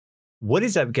What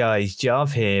is up guys,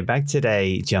 Jarv here, back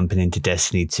today jumping into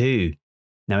Destiny 2.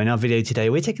 Now in our video today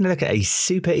we're taking a look at a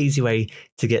super easy way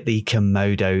to get the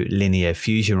Komodo linear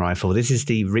fusion rifle. This is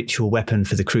the ritual weapon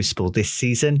for the Crucible this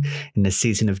season, in the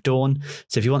Season of Dawn.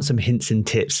 So if you want some hints and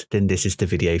tips, then this is the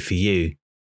video for you.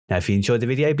 Now if you enjoyed the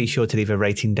video, be sure to leave a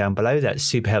rating down below, that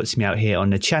super helps me out here on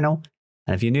the channel.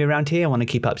 And if you're new around here and want to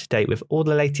keep up to date with all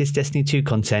the latest Destiny 2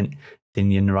 content,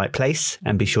 then you're in the right place,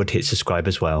 and be sure to hit subscribe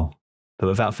as well. But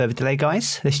without further delay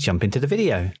guys, let's jump into the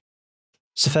video.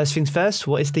 So first things first,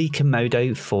 what is the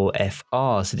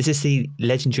KOMODO-4FR? So this is the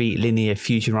legendary linear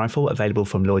fusion rifle available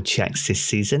from Lord Shaxx this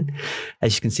season.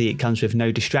 As you can see, it comes with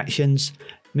no distractions,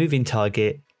 moving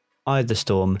target, Eye of the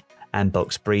Storm, and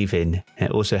box breathing. And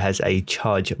it also has a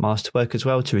charge masterwork as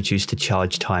well to reduce the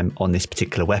charge time on this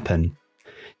particular weapon.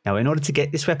 Now in order to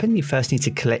get this weapon, you first need to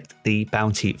collect the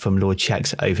bounty from Lord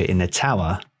Shaxx over in the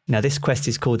tower. Now this quest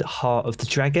is called Heart of the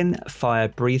Dragon, Fire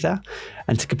Breather,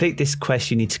 and to complete this quest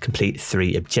you need to complete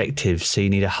 3 objectives. So you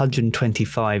need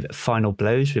 125 final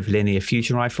blows with linear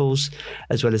fusion rifles,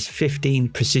 as well as 15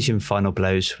 precision final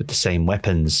blows with the same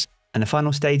weapons. And the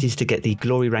final stage is to get the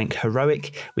glory rank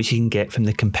heroic, which you can get from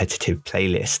the competitive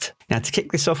playlist. Now to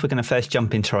kick this off, we're going to first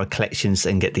jump into our collections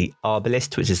and get the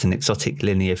Arbalist, which is an exotic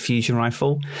linear fusion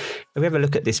rifle. If we have a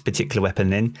look at this particular weapon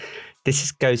then,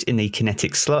 this goes in the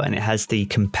kinetic slot and it has the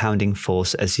compounding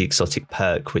force as the exotic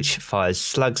perk, which fires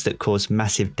slugs that cause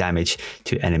massive damage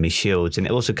to enemy shields. And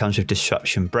it also comes with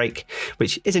disruption break,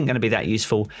 which isn't going to be that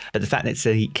useful, but the fact that it's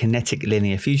a kinetic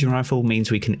linear fusion rifle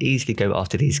means we can easily go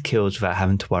after these kills without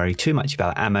having to worry too much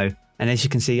about ammo. And as you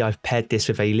can see, I've paired this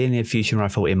with a linear fusion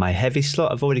rifle in my heavy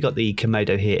slot. I've already got the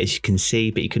Komodo here, as you can see,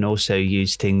 but you can also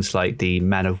use things like the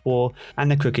Man of War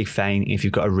and the Crooked Fang if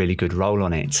you've got a really good roll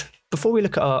on it. Before we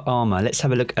look at our armor, let's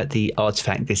have a look at the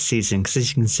artifact this season, because as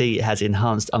you can see, it has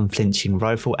enhanced unflinching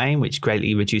rifle aim, which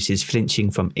greatly reduces flinching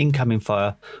from incoming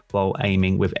fire while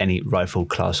aiming with any rifle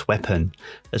class weapon.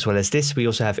 As well as this, we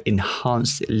also have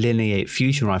enhanced linear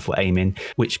fusion rifle aiming,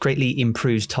 which greatly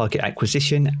improves target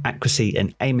acquisition, accuracy,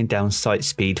 and aiming down sight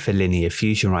speed for linear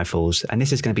fusion rifles. And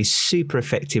this is going to be super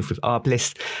effective with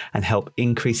Arbalist and help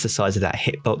increase the size of that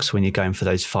hitbox when you're going for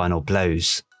those final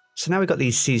blows. So now we've got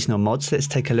these seasonal mods, let's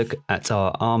take a look at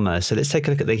our armor. So let's take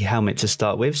a look at the helmet to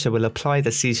start with. So we'll apply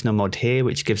the seasonal mod here,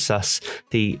 which gives us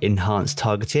the enhanced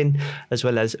targeting, as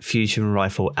well as fusion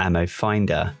rifle ammo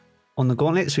finder. On the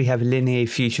gauntlets, we have linear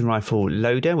fusion rifle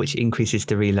loader, which increases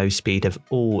the reload speed of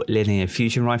all linear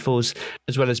fusion rifles,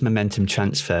 as well as momentum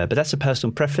transfer. But that's a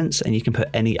personal preference, and you can put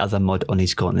any other mod on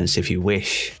these gauntlets if you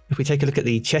wish. If we take a look at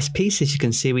the chest piece, as you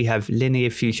can see, we have linear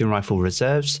fusion rifle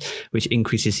reserves, which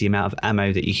increases the amount of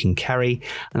ammo that you can carry.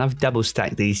 And I've double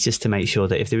stacked these just to make sure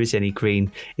that if there is any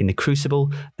green in the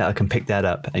Crucible, that I can pick that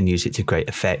up and use it to great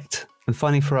effect. And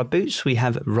finally for our boots, we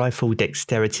have rifle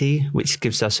dexterity, which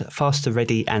gives us faster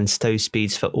ready and stow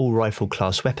speeds for all rifle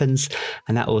class weapons,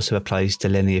 and that also applies to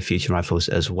linear fusion rifles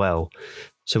as well.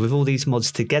 So with all these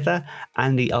mods together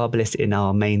and the Arbalist in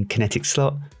our main kinetic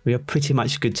slot, we are pretty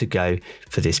much good to go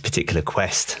for this particular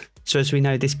quest. So as we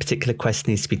know, this particular quest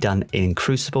needs to be done in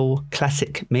Crucible.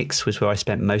 Classic Mix was where I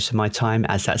spent most of my time,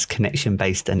 as that's connection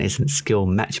based and isn't skill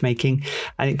matchmaking,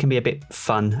 and it can be a bit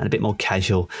fun and a bit more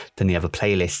casual than the other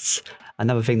playlists.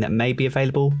 Another thing that may be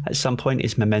available at some point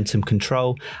is momentum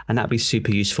control, and that'll be super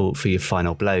useful for your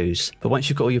final blows. But once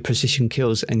you've got all your precision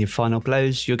kills and your final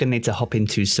blows, you're going to need to hop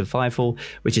into survival,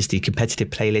 which is the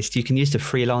competitive playlist. You can use the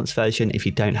freelance version if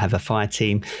you don't have a fire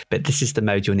team, but this is the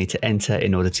mode you'll need to enter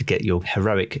in order to get your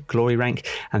heroic glory rank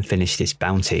and finish this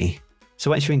bounty. So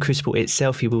once you're in Crucible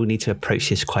itself, you will need to approach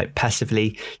this quite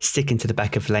passively, sticking to the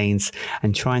back of lanes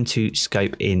and trying to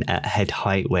scope in at head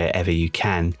height wherever you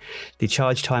can. The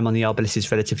charge time on the Arbalist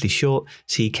is relatively short,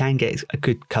 so you can get a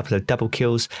good couple of double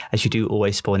kills, as you do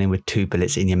always spawn in with 2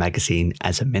 bullets in your magazine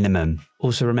as a minimum.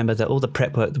 Also remember that all the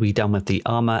prep work that we've done with the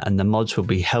armor and the mods will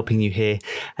be helping you here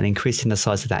and increasing the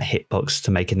size of that hitbox to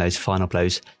making those final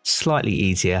blows slightly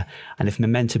easier. And if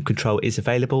momentum control is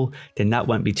available, then that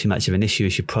won't be too much of an issue,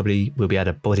 as you probably will be able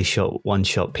to body shot, one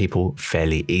shot people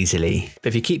fairly easily. But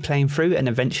if you keep playing through, and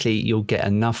eventually you'll get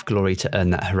enough glory to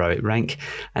earn that heroic rank,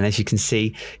 and as you can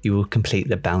see, you will complete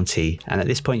the bounty. And at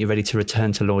this point you're ready to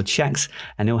return to Lord Shaxx,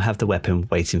 and he'll have the weapon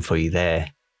waiting for you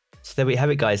there. So there we have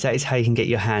it guys, that is how you can get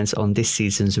your hands on this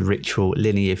season's ritual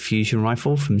linear fusion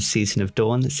rifle from Season of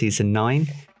Dawn, Season 9.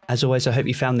 As always, I hope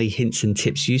you found the hints and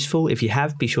tips useful. If you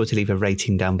have, be sure to leave a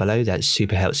rating down below, that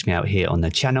super helps me out here on the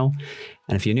channel.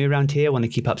 And if you're new around here, want to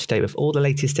keep up to date with all the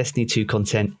latest Destiny 2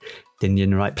 content, then you're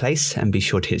in the right place, and be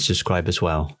sure to hit subscribe as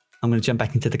well. I'm going to jump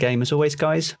back into the game as always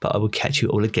guys, but I will catch you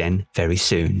all again very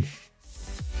soon.